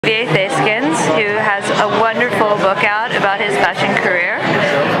Olivier Theyskens, who has a wonderful book out about his fashion career.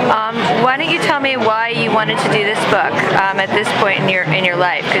 Why don't you tell me why you wanted to do this book at this point in your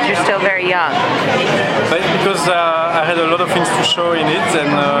life, because you're still very young? Because I had a lot of things to show in it,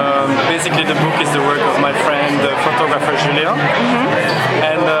 and basically the book is the work of my friend, the photographer Julien.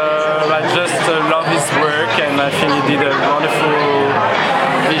 And I just love his work, and I think he did a wonderful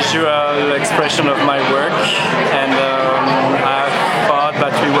visual expression of my work, and I thought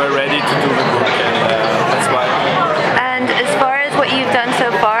that we were ready to do the book, and that's why. And as far as what you've done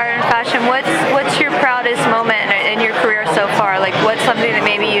so far in fashion, what's your proudest moment in your career so far? Like, what's something that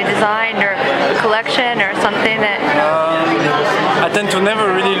maybe you designed, or a collection, or something that... I tend to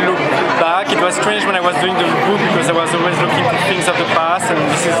never really look back. It was strange when I was doing the book because I was always looking to things of the past, and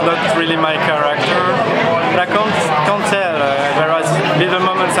this is not really my character. But I can't tell. There are little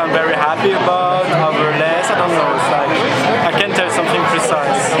moments I'm very happy about, other less. I don't know. It's like I can't tell something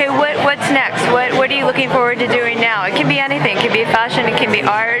precise. Okay, what's next? What are you looking forward to doing now? It can be anything. It can be fashion. It can be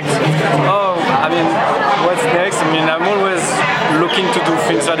art. Oh, I mean, what's next? I mean, I'm always looking to do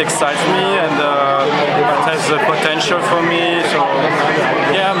things that excite me and that has the potential for me. So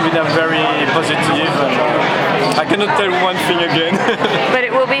yeah, I'm very positive, and I cannot tell one thing again. But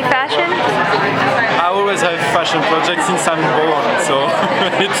it will be fashion? I always have fashion projects since I'm born, so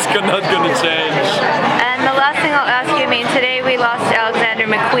it's not going to change. And the last thing I'll ask you, I mean, today we lost Alexander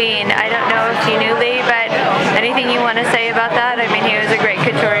McQueen. I don't know if you knew Lee, but anything you want to say about that? I mean, he was a great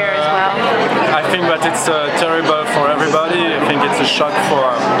couturier as well. I think that it's terrible for everybody. I think it's a shock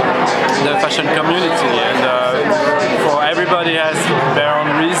for the fashion community, and for everybody has their own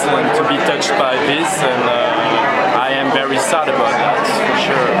reason to be touched by this, and I am very sad about that, for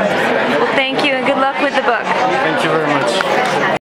sure. Well, thank you.